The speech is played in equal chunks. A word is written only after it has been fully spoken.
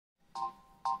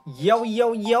Yo,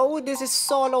 yo, yo, this is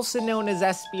Sol, also known as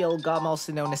SPL Gum,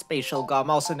 also known as Spatial Gum,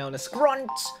 also known as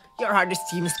Grunt, your hardest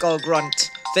team skull Grunt.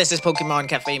 This is Pokemon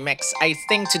Cafe Mix. I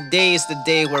think today is the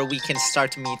day where we can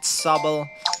start to meet Sobble.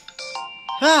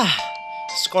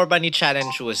 Score Bunny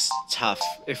challenge was tough.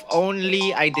 If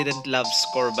only I didn't love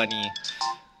Score Bunny,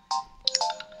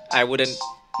 I wouldn't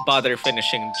bother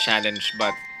finishing challenge,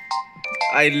 but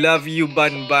I love you,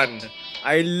 Bun Bun.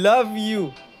 I love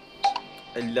you.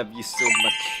 I love you so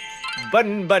much.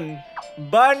 Bun Bun.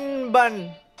 Bun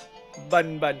Bun.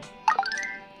 Bun Bun.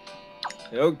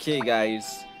 Okay,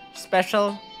 guys.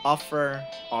 Special offer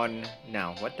on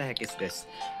now. What the heck is this?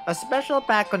 A special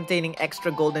pack containing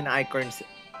extra golden acorns.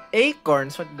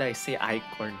 Acorns? What did I say?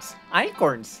 Acorns.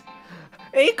 Acorns.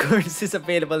 Acorns is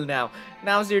available now.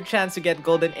 Now's your chance to get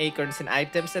golden acorns and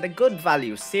items at a good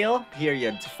value. Sale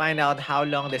period. To find out how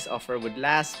long this offer would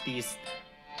last, please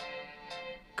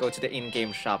go to the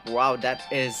in-game shop. Wow,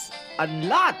 that is a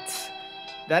lot.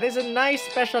 That is a nice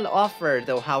special offer,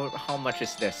 though. How much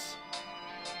is this?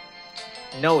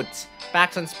 Note,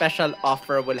 packs on special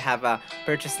offer will have a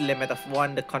purchase limit of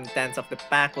 1. The contents of the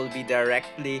pack will be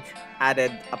directly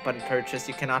added upon purchase.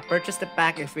 You cannot purchase the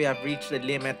pack if you have reached the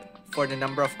limit for the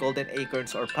number of golden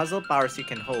acorns or puzzle powers you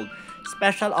can hold.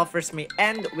 Special offers may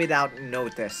end without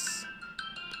notice.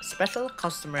 Special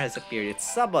customer has appeared.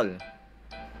 It's Sobble.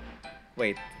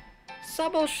 Wait,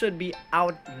 Sobble should be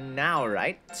out now,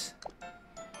 right?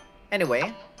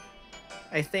 Anyway,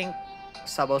 I think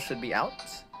Sobble should be out.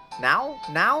 Now?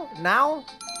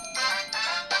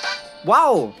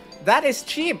 Wow, that is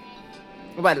cheap.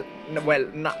 Well,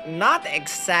 not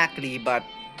exactly, but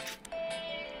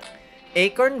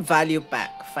Acorn Value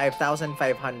Pack,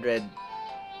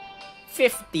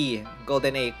 5,550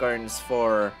 golden acorns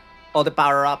for all the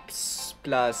power-ups,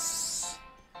 plus,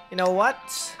 you know what?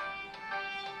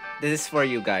 This is for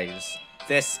you guys.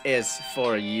 This is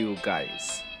for you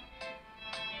guys.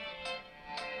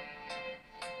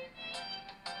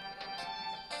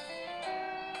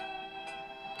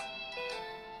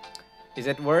 Is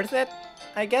it worth it?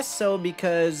 I guess so,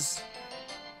 because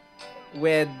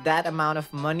with that amount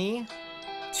of money,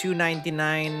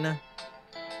 $2.99,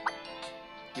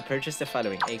 you purchase the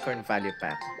following Acorn Value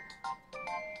Pack.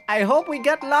 I hope we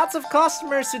get lots of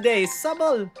customers today,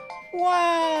 Sobble.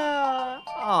 Wow!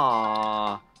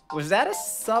 Aww. Was that a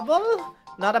Sobble?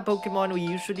 Not a Pokemon we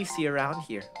usually see around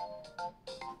here.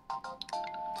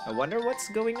 I wonder what's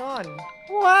going on.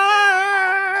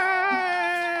 Wow!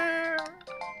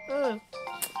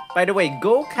 By the way,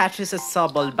 Go catches a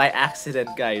Sobble by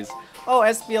accident, guys. Oh,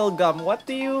 SPL Gum, what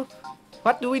do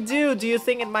we do? Do you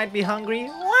think it might be hungry?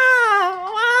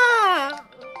 Wow!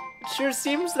 It sure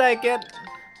seems like it.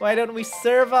 Why don't we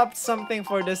serve up something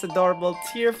for this adorable,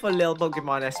 tearful little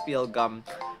Pokemon SPL Gum?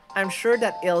 I'm sure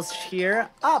that it'll cheer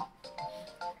up.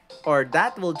 Or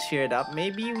that will cheer it up.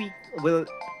 Maybe we will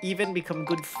even become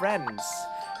good friends.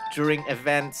 During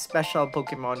events, special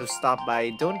Pokemon who stop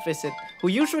by who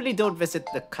usually don't visit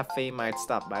the cafe might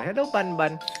stop by. Hello, Bun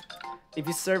Bun. If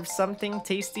you serve something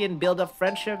tasty and build up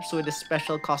friendships with the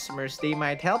special customers, they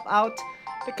might help out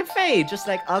the cafe, just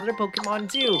like other Pokemon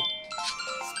do.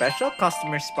 Special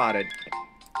customer spotted.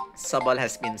 Sobble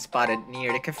has been spotted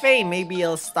near the cafe. Maybe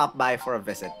he'll stop by for a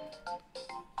visit.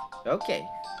 Okay.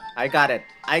 I got it.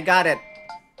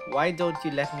 Why don't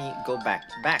you let me go back?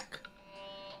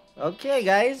 Okay,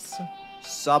 guys.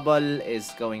 Sobble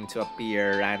is going to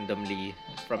appear randomly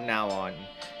from now on.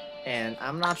 And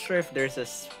I'm not sure if there's a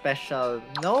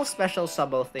no special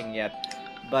Sobble thing yet.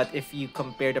 But if you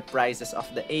compare the prices of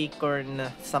the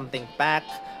Acorn something pack,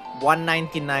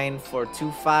 $199 for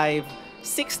 2.5,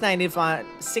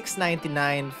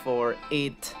 $6.99 for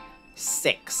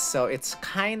 8.6. So it's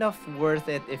kind of worth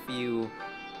it if you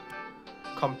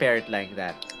compare it like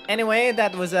that. Anyway,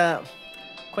 that was a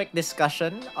quick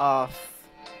discussion of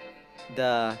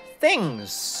the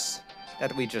things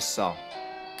that we just saw.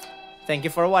 Thank you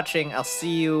for watching. I'll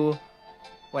see you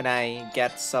when I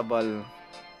get Sobble.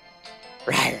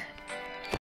 Rawr.